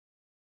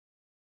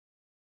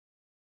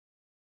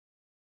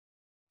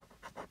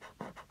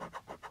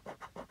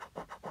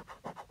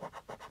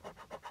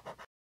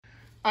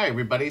Hi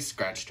everybody,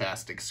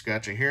 Scratchtastic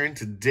Scratcher here, and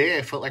today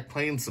I felt like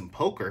playing some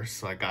poker,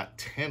 so I got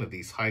 10 of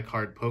these high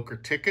card poker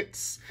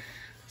tickets.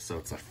 So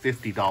it's a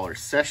 $50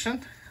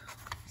 session,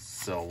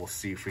 so we'll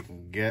see if we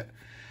can get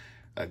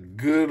a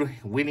good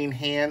winning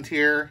hand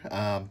here.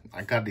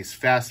 I got these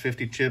fast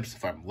 50 chips.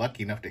 If I'm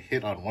lucky enough to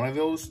hit on one of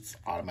those, it's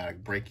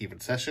automatic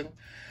break-even session.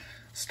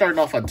 Starting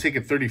off on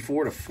ticket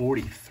 34 to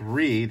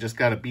 43, just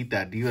got to beat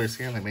that dealer's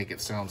hand. They make it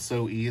sound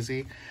so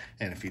easy,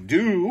 and if you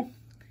do,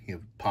 you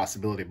have the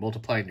possibility of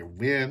multiplying your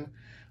win.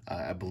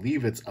 I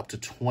believe it's up to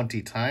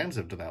 20 times.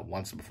 I've done that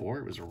once before.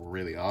 It was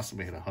really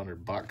awesome. I hit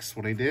 $100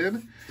 when I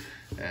did,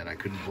 and I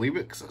couldn't believe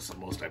it because that's the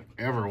most I've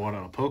ever won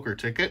on a poker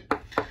ticket.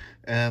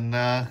 And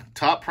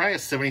top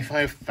prize,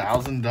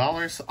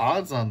 $75,000.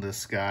 Odds on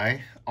this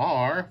guy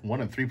are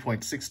 1 in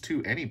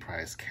 3.62. Any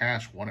prize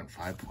cash, 1 in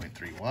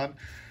 5.31.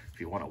 If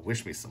you want to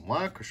wish me some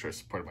luck or show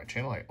support of my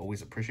channel, I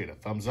always appreciate a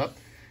thumbs up.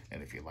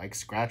 And if you like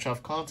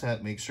scratch-off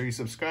content, make sure you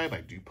subscribe.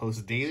 I do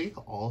post daily,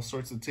 all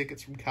sorts of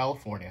tickets from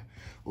California.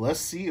 Let's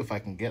see if I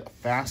can get a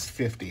fast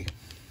 50.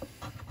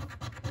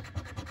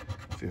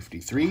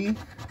 53,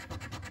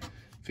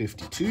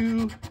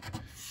 52, and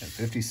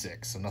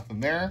 56. So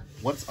nothing there.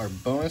 What's our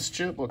bonus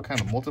chip? What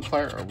kind of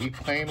multiplier are we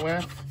playing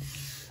with?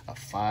 A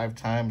 5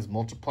 times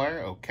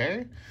multiplier,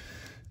 okay.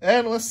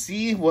 And let's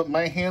see what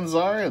my hands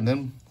are, and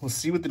then we'll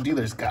see what the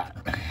dealer's got.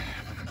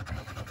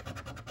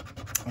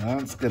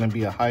 That's going to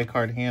be a high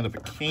card hand of a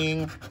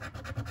king.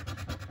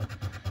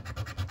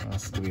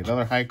 That's going to be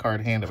another high card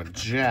hand of a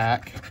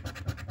jack.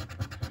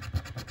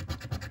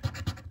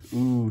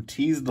 Ooh,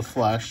 tease the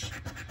flush.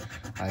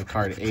 High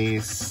card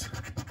ace.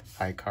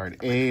 High card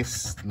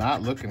ace.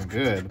 Not looking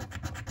good.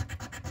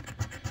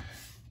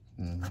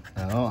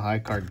 No, high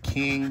card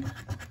king.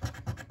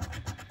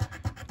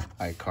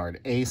 High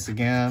card ace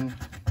again.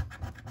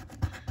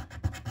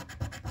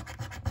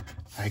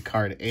 High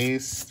card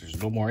ace. There's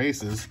no more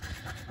aces.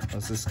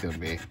 What's this gonna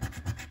be?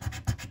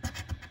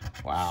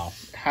 Wow,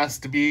 it has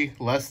to be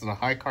less than a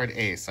high card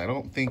ace. I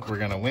don't think we're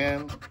gonna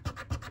win.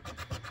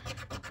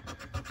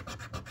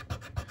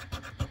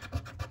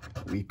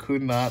 We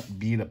could not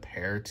beat a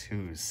pair of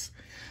twos.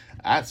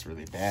 That's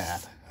really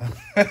bad.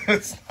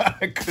 It's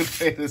not a good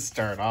way to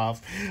start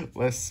off.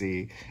 Let's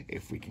see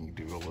if we can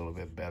do a little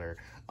bit better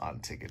on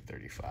ticket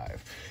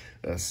 35.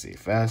 Let's see,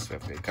 fast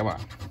 50, come on.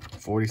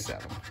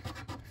 47,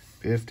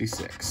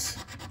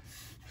 56.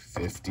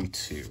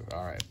 52.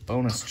 All right,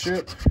 bonus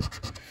chip.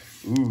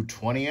 Ooh,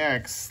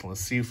 20x. Let's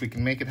see if we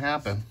can make it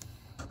happen.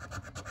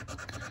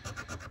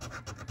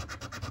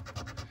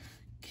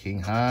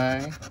 King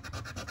high.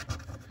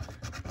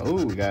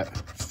 Oh, we got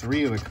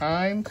 3 of a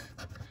kind.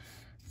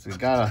 So we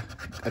got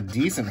a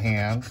decent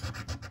hand.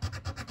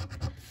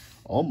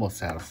 Almost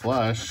had a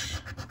flush.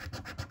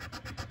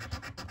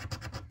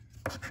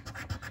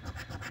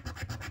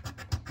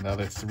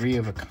 Another 3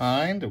 of a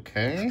kind,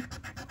 okay.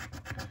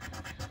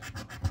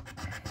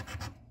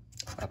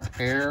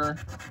 Pair,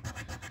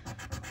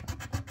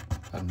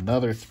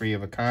 another 3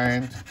 of a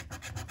kind,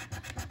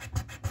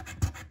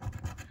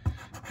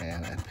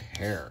 and a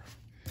pair.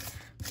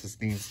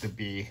 This needs to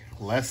be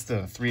less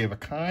than a 3 of a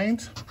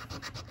kind.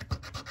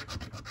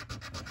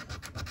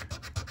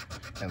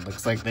 And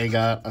looks like they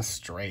got a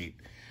straight,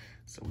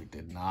 so we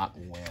did not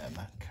win.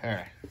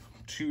 Okay,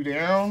 2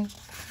 down,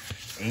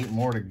 8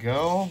 more to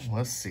go.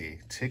 Let's see,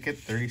 ticket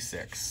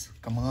 36.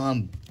 Come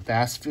on,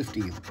 fast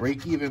 50,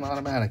 break even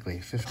automatically.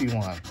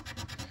 51.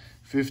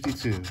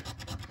 52,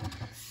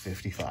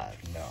 55,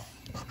 no.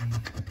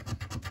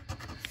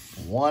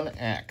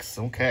 1x,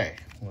 okay,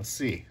 let's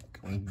see.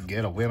 Can we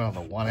get a win on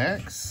the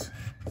 1x?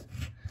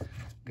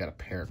 Got a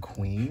pair of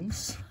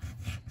queens.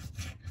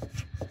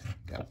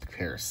 Got a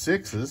pair of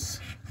 6s.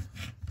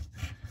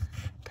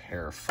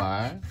 Pair of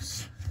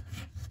 5s.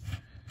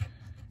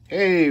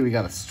 Hey, we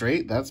got a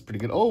straight, that's pretty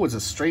good. Oh, it's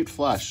a straight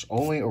flush.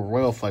 Only a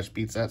royal flush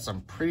beats that, so I'm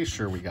pretty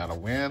sure we got a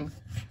win.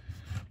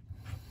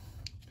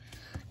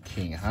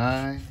 King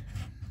high.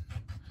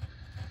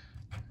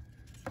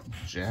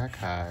 Jack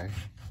high,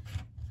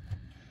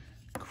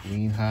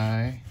 queen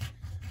high,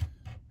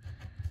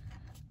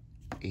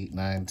 8,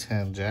 9,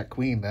 10, jack,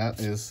 queen. That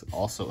is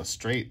also a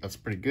straight. That's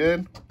pretty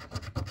good.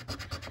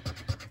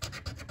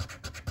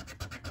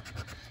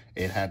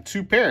 It had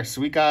 2 pairs, so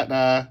we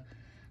got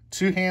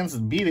 2 hands to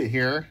beat it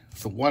here.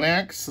 So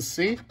 1x, let's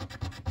see.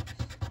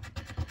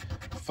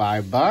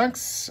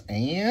 $5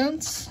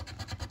 and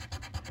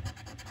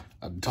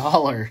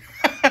 $1.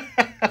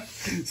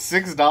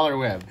 $6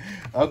 win.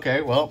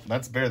 Okay, well,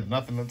 that's better than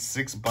nothing. That's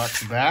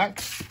 $6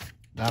 back.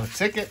 Not a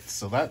ticket,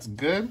 so that's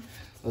good.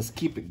 Let's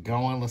keep it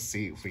going. Let's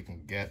see if we can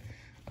get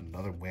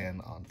another win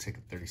on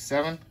ticket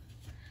 37.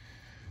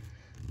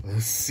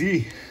 Let's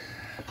see.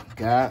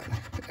 Got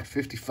a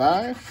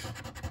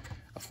 55,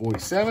 a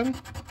 47,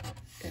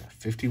 and a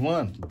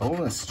 51.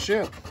 Bonus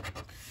chip.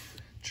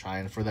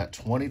 Trying for that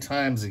 20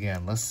 times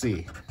again. Let's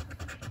see.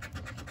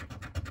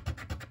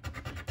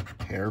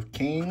 Pair of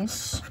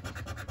kings.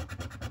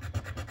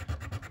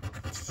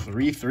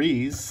 3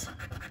 3s,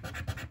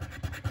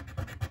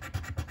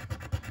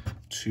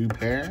 2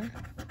 pair,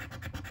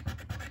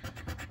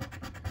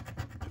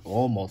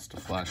 almost a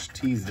flush.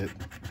 Teased it.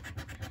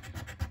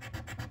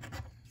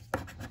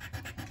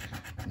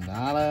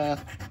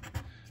 Nada.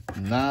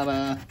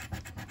 Nada.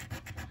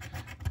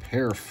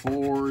 Pair of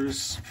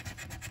fours.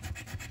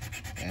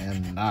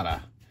 And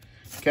nada.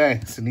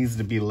 Okay, so it needs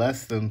to be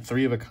less than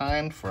 3 of a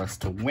kind for us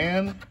to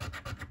win.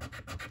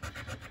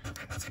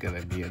 It's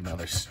gonna be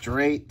another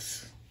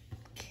straight.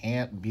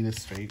 Can't beat a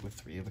straight with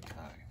 3 of a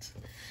kind.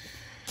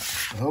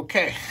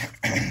 Okay,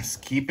 let's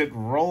keep it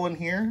rolling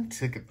here.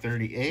 Ticket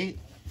 38.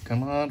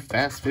 Come on,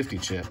 fast 50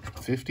 chip.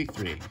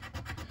 53,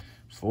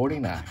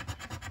 49,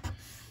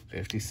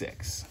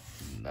 56.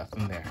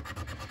 Nothing there.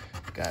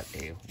 Got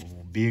a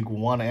big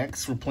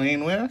 1X we're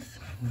playing with.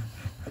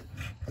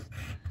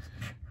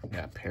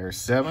 Got a pair of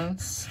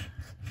 7s,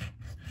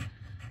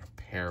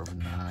 pair of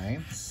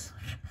 9s,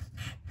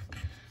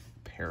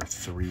 pair of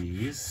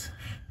 3s,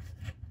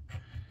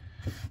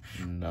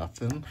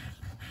 nothing,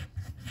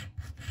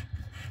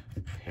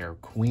 pair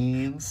of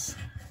queens,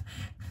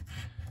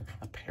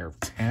 a pair of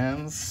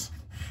 10s,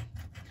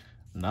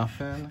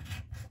 nothing,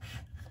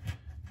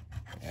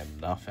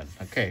 and nothing.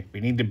 Okay, we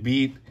need to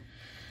beat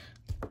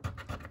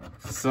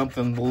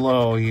something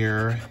low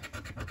here.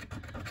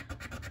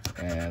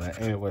 And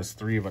it was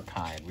 3 of a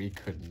kind. We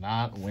could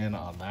not win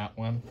on that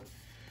one.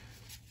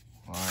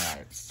 All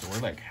right, so we're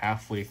like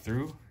halfway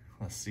through.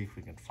 Let's see if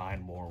we can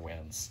find more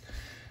wins.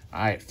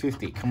 All right,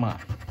 50, come on.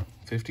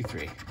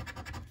 53,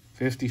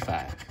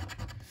 55,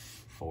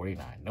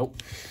 49.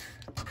 Nope.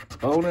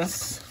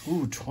 Bonus.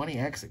 Ooh,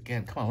 20X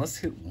again. Come on, let's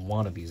hit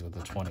one of these with a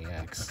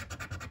 20X.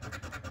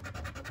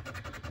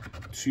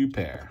 2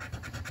 pair.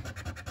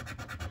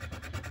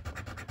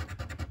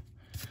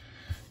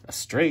 A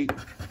straight.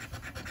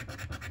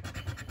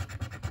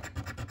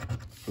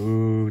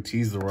 Ooh,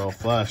 tease the royal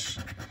flush.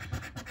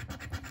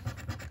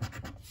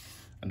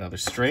 Another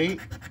straight.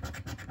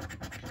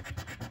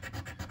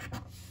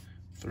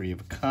 3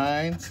 of a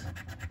kind.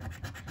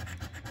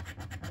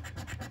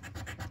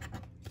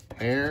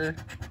 Pair.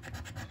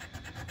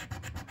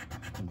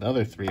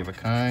 Another 3 of a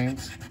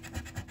kind.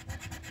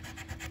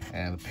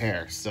 And a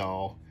pair.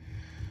 So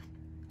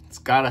it's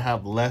got to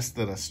have less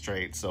than a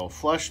straight. So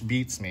flush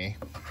beats me.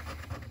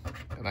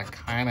 And I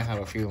kind of have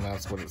a feeling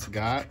that's what it's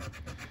got.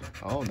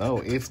 Oh no,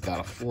 it's got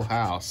a full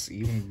house,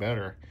 even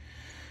better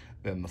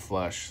than the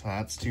flush.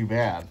 That's too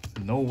bad.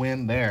 No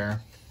win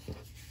there.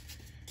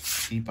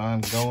 Keep on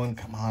going.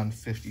 Come on,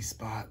 50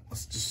 spot.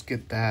 Let's just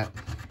get that.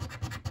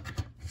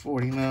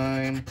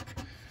 49,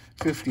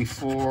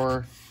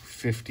 54,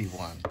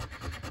 51.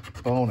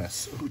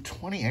 Bonus. Ooh,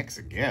 20X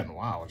again.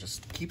 Wow, it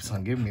just keeps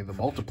on giving me the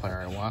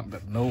multiplier I want,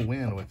 but no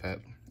win with it.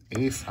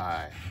 Ace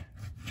high.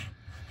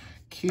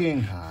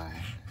 King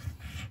high.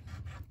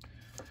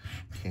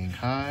 King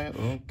high,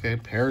 okay,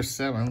 pair of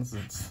 7s,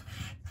 it's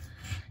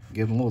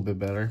getting a little bit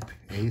better.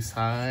 Ace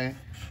high,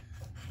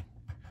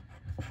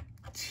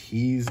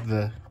 tease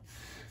the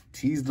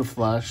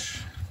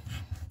flush.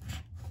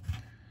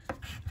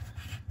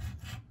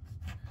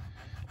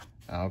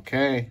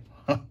 Okay,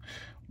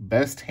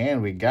 best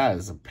hand we got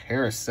is a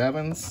pair of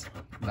 7s.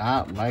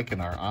 Not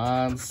liking our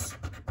odds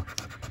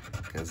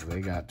because they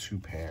got 2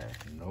 pair,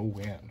 no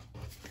win.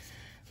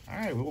 All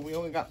right, well, we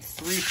only got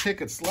 3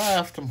 tickets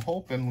left. I'm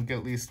hoping we'll get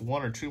at least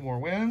 1 or 2 more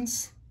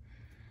wins.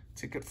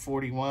 Ticket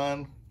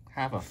 41.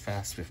 Have a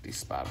fast 50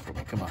 spot for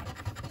me. Come on.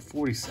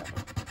 47,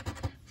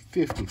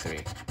 53,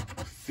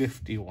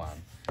 51.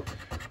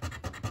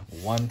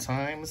 One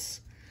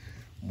times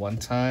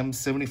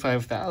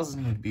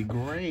 75,000 would be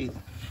great.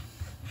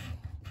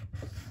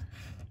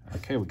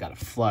 Okay, we got a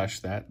flush.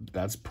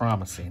 That's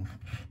promising.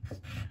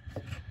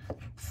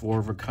 4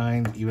 of a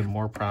kind, even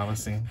more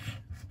promising.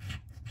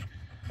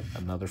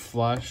 Another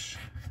flush.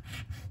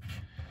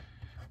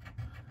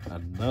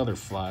 Another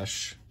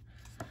flush.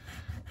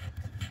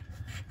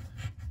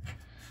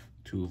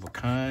 2 of a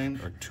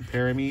kind, or 2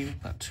 pair, I mean.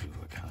 Not 2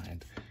 of a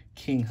kind.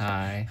 King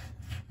high.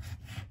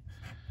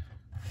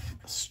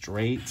 A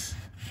straight.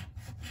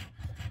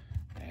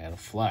 And a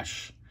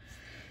flush.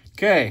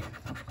 Okay.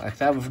 I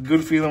have a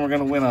good feeling we're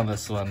going to win on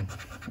this one.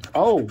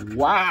 Oh,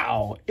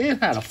 wow. It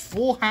had a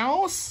full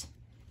house.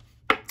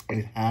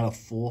 It had a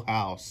full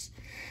house.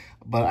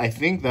 But I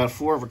think that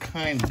 4 of a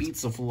kind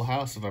beats a full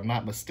house, if I'm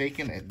not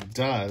mistaken. It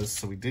does,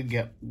 so we did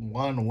get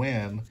 1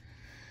 win.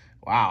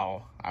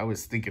 Wow, I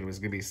was thinking it was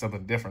going to be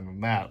something different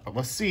than that. But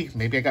let's see,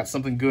 maybe I got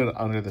something good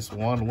under this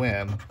 1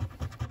 win.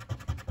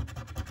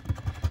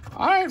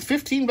 All right,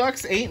 15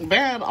 bucks ain't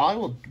bad. I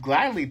will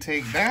gladly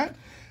take that.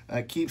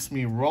 That keeps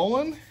me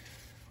rolling.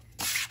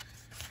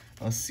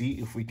 Let's see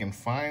if we can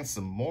find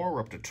some more.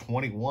 We're up to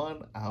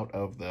 21 out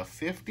of the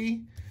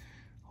 50.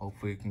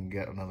 Hopefully we can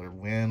get another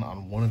win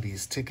on one of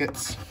these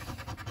tickets.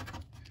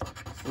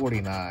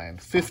 49,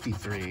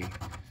 53,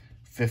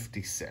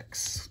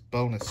 56.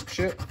 Bonus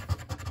chip.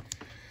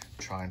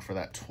 Trying for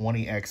that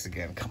 20X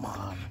again. Come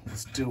on,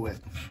 let's do it.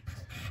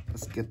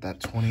 Let's get that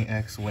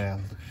 20X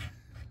win.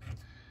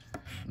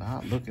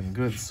 Not looking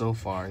good so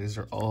far. These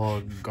are all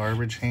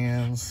garbage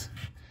hands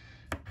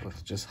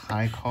with just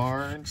high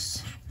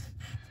cards.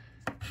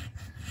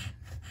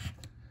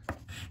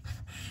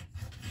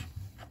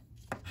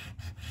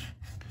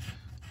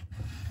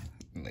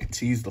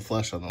 teased the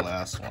flush on the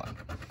last one.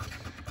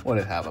 What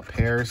did it have, a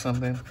pair or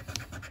something?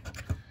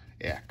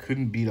 Yeah,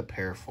 couldn't beat a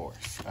pair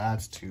force.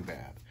 That's too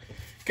bad.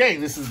 Okay,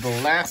 this is the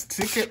last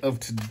ticket of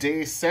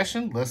today's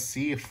session. Let's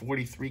see if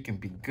 43 can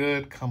be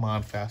good. Come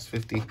on, fast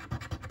 50.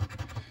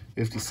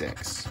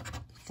 56.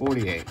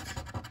 48.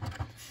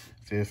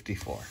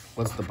 54.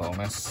 What's the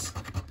bonus?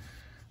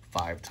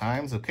 5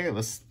 times. Okay,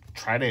 let's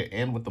try to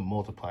end with the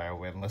multiplier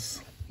win. Let's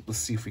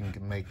see if we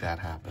can make that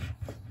happen.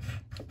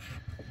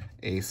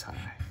 Ace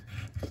high.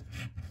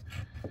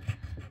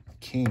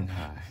 King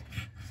high.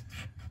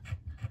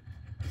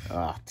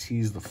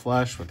 Tease the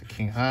flush with the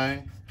king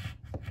high.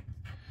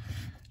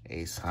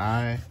 Ace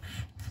high.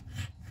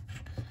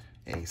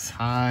 Ace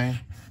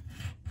high.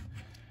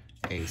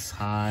 Ace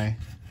high.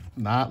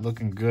 Not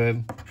looking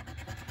good.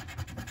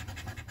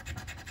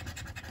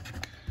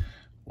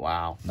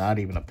 Wow, not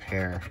even a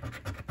pair.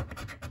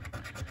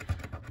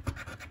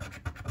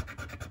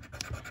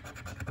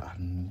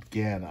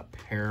 Again, a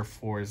pair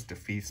fours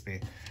defeats me.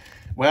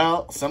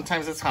 Well,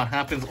 sometimes that's how it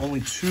happens.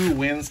 Only 2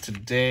 wins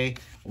today.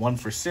 1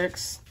 for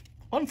 6,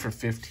 1 for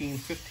 15.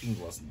 15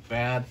 wasn't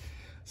bad.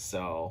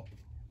 So,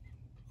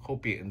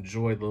 hope you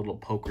enjoyed the little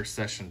poker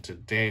session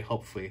today.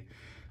 Hopefully,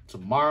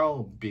 tomorrow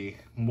will be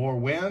more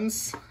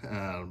wins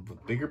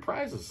with bigger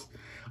prizes.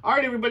 All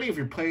right, everybody, if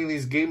you're playing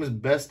these games,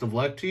 best of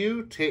luck to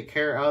you. Take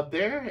care out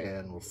there,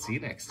 and we'll see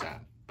you next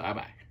time.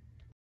 Bye-bye.